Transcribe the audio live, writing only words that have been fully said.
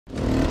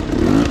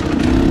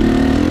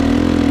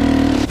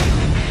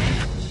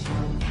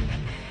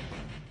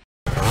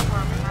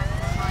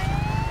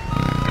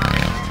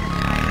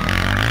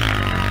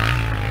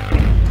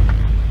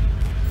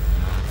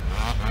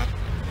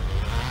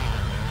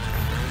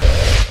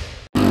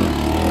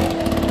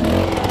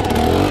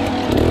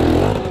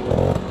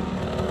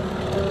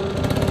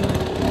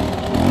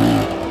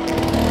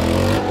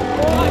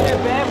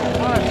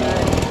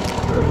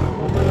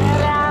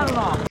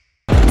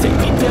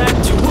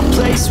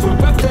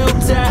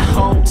felt at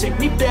home. Take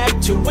me back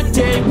to a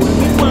day when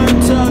we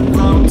weren't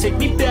alone. Take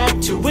me back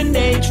to an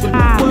age when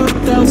the world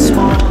felt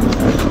small.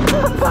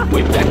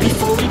 Way back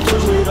before we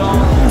blew it all.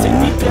 Take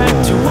me back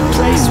to a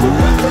place where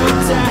I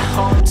felt at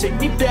home. Take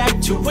me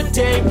back to a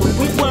day when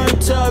we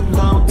weren't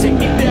alone. Take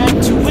me back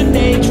to an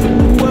age when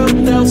the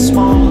world felt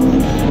small.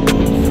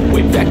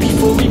 Way back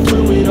before we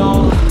blew it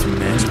all. Too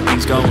many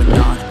things going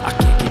on, I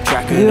can't keep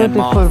track of them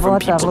all. From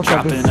people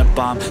dropping a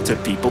bomb to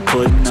people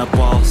putting up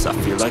walls. I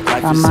feel like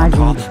life is on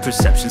hold,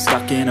 perception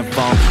stuck in a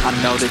vault. I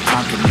know that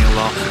time can heal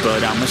all,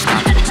 but how much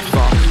time can we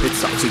fall?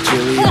 It's all too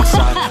chilly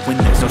inside, when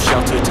there's no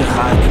shelter to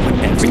hide. When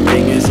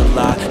everything is a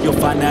lie, you'll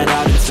find that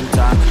out in some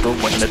time. But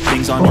when the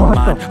things on your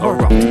mind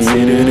are all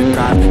considered a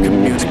crime,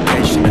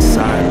 communication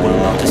aside, we'll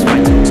all just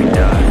fight till we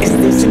die. Is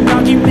this an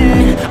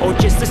argument, or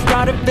just the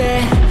start of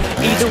it?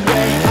 Either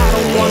way, I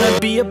don't wanna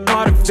be a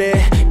part of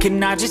it.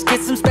 Can I just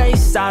get some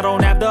space? I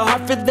don't have the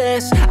heart for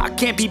this. I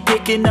can't be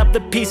picking up the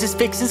pieces,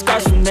 fixing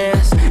scars from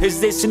this. Is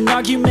this an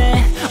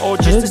argument, or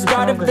just the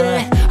start of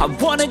it? I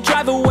wanna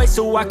drive away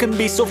so I can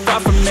be so far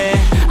from it.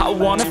 I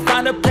wanna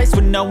find a place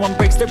where no one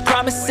breaks their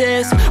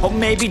promises. Or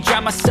maybe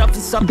drown myself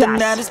in something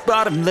that is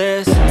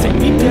bottomless. Take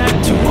me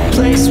back to a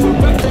place where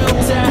I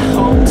felt at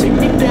home. Take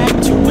me back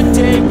to a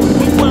day when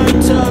we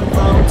weren't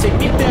alone. Take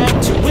me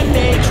back to an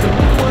age when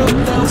the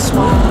world felt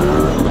small.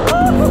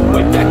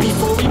 Way back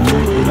before we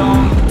blew it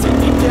all. Take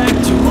me back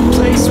to a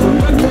place where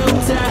I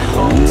felt at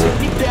home. Take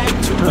me back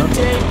to a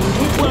day when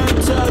we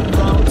weren't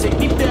alone. Take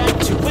me back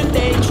to an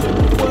age when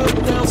the world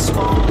felt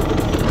small.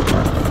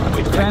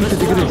 Way back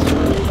before we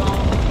blew it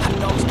all. I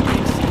know it's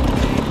crazy.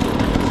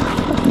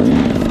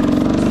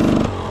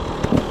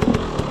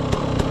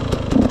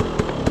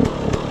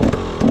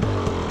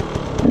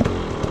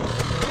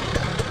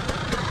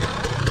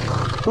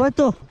 What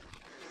the?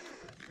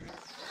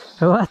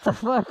 What the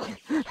fuck?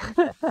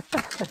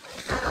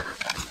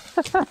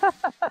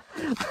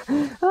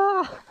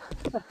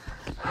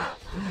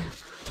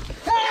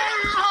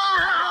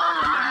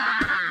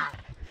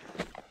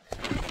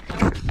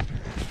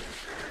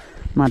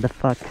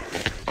 Motherfucker.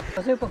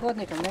 Pozaj po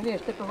hodnikom, ne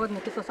veš, te po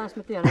hodniki to sam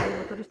smetijo, ne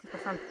motoristi pa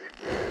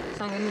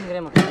sam ga njim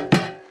gremo.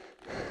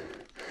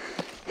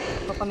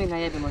 Pa mi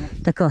najebimo, ne.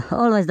 Tako,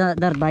 always the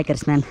dirt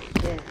bikers, man.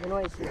 Yeah, you know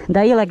it's...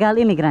 The illegal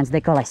immigrants,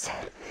 they call us.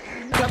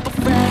 Couple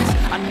friends,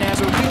 I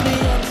never really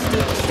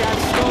understood the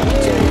status of the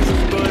days,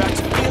 but I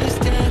can feel his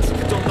tense,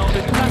 don't know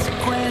the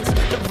consequence,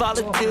 the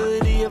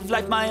volatility of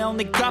life, my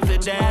only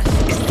confidence.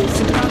 Is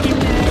this an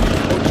argument,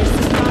 or just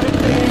the start of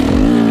it?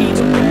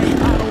 Either way,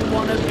 I don't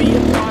wanna be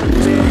a part of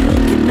it.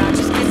 Can I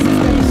just get some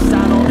space?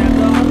 I don't have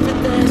the heart for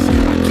this.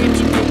 I can't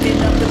keep picking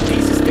up the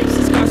pieces,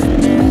 fixing scars from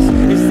this.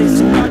 Is this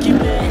an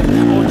argument,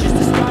 or just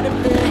the start of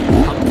it?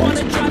 I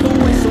wanna drive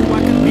away so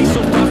I can be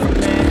so far from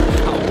it.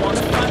 I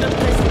wanna find a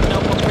place where no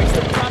one breaks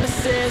their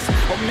promises.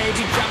 Or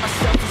maybe drown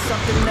myself in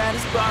something that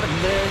is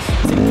bottomless.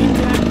 Take me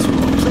back to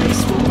a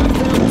place where I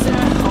felt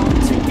at home.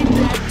 Take me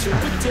back to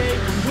a day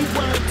when we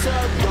weren't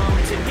alone.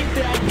 Take me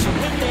back to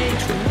an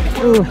age when the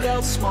world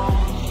felt small.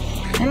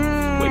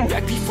 Way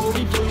back before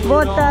we blew it all.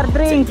 Water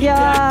drink, Take me back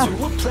yeah. to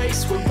a place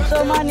where I So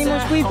felt many at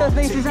mosquitoes, home.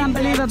 this Take is me back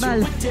unbelievable.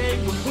 to a day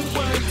when we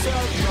weren't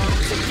alone.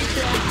 Take me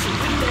back to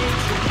an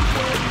age when the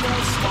world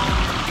felt small.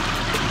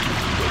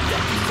 Way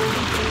back before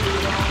we blew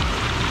it all.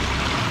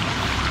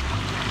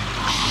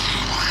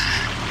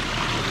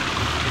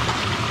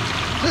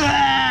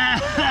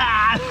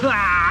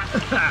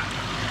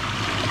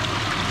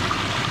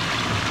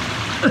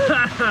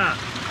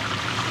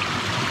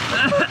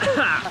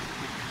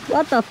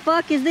 What the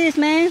fuck is this,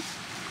 man?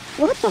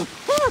 What the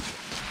fuck?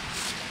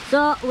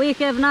 So we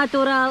have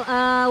natural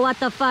what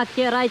the fuck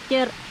here, right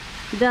here.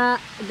 The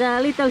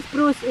little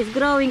spruce is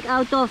growing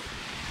out of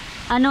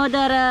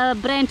another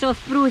branch of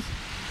spruce.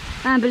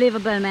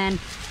 Unbelievable, man.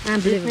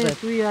 Unbelievable.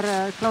 This means we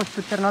are close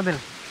to Chernobyl.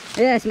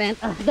 Yes, man.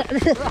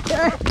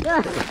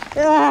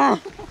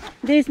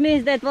 This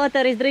means that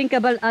water is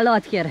drinkable a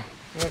lot here.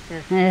 Yes,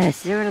 yes.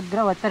 Yes. You will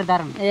grow a third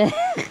arm. Yeah.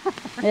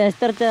 Yes,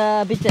 third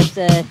biceps.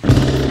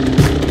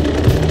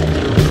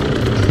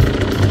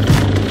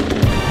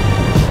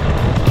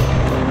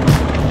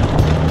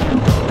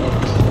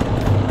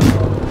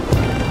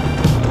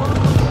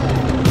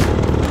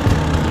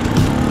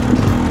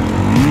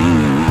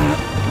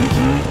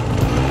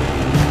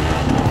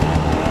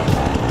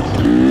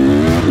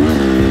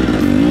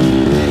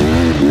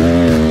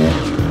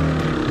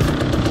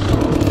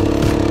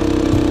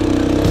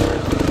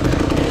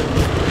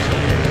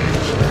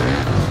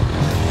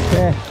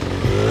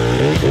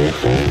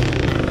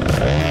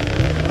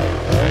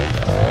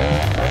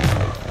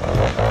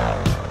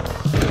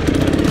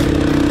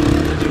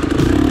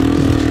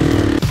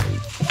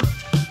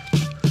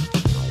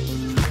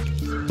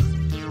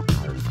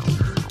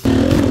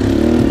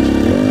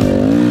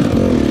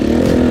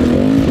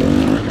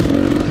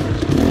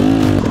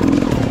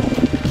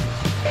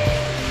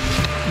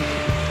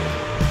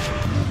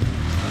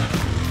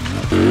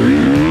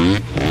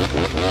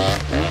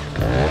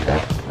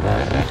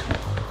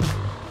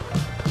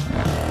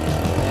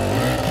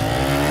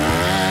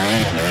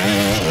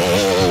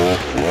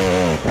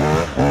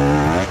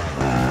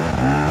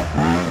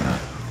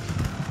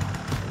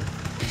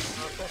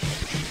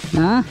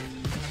 A?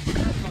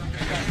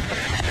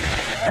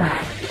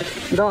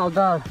 Dol,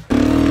 dol.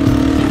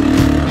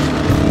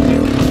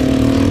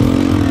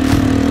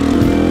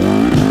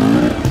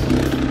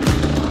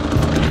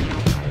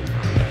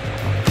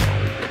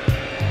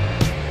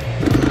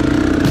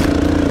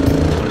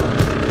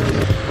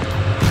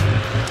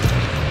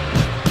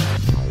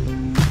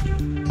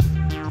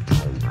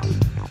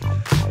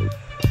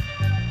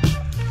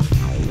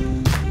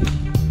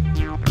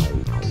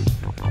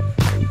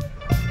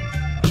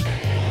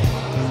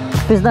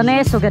 Pizda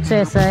nesu ga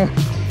česaj.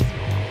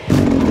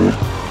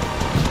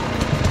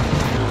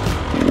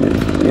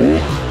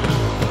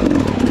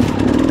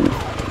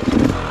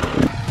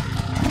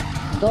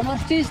 To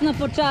moraš čist na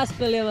počas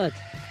peljevat.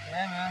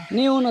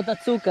 Ni uno da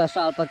cukaš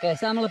ali pa kaj,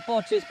 sam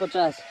lepo čist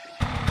počas.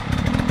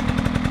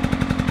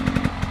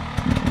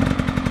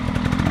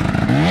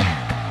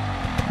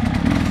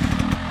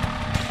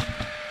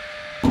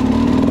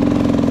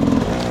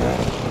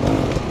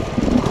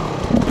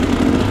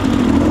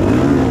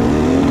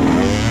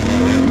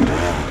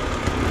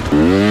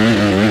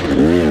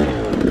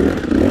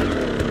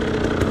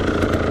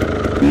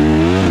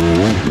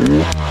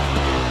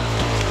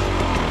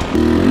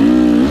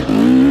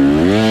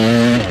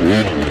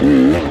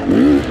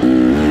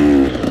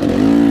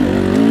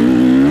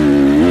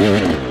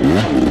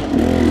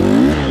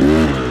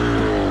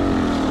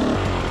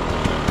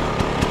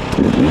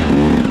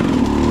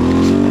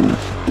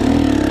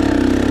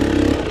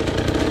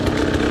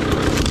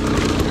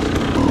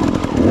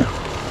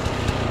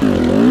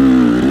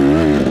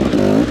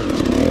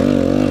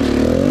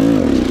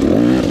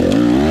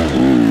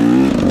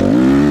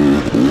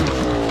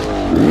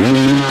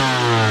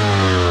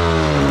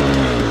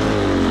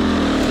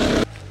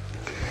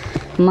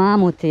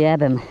 Mamu ti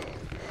jebem.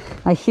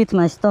 I hit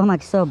my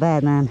stomach so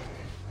bad, man.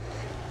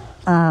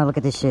 Oh, look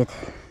at this shit.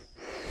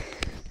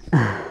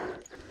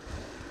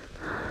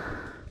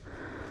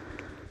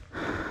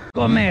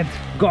 Gogomet,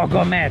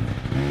 Gogomet,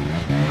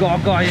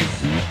 Gogo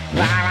is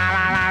la la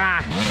la la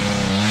la.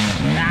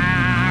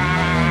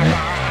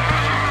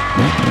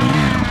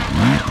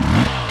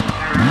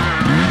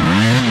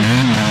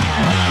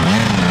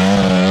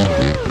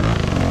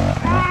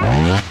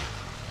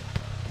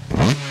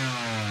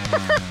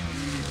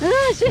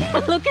 Oh,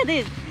 shit, look at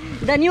this.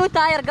 The new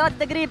tire got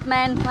the grip,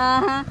 man.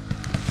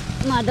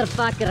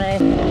 Motherfucker, eh.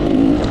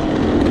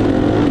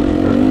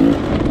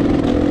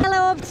 Hele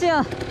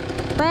opcio.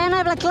 Pa je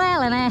najbla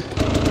klele, ne?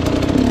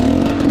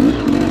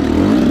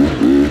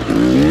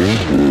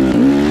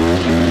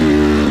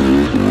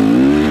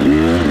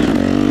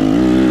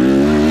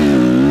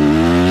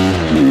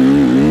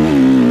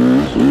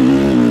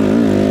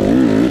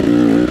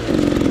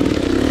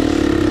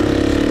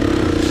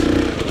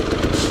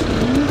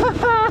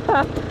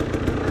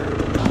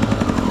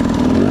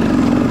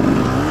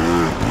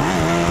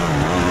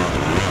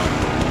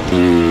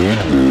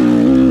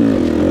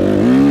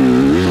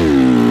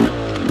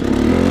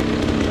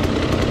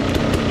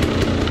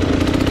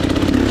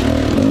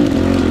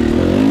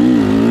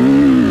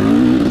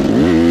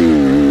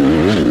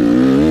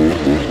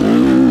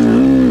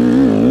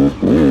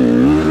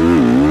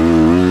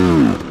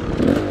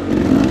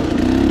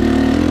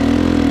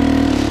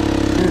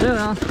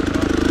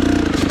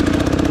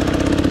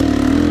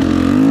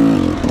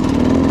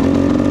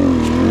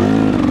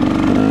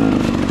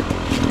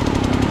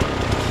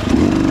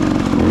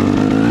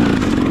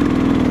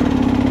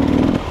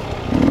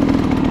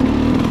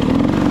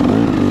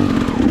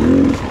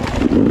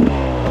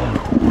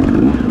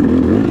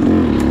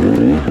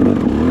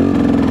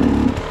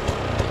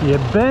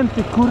 Jebem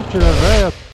ti kurčeve vejo.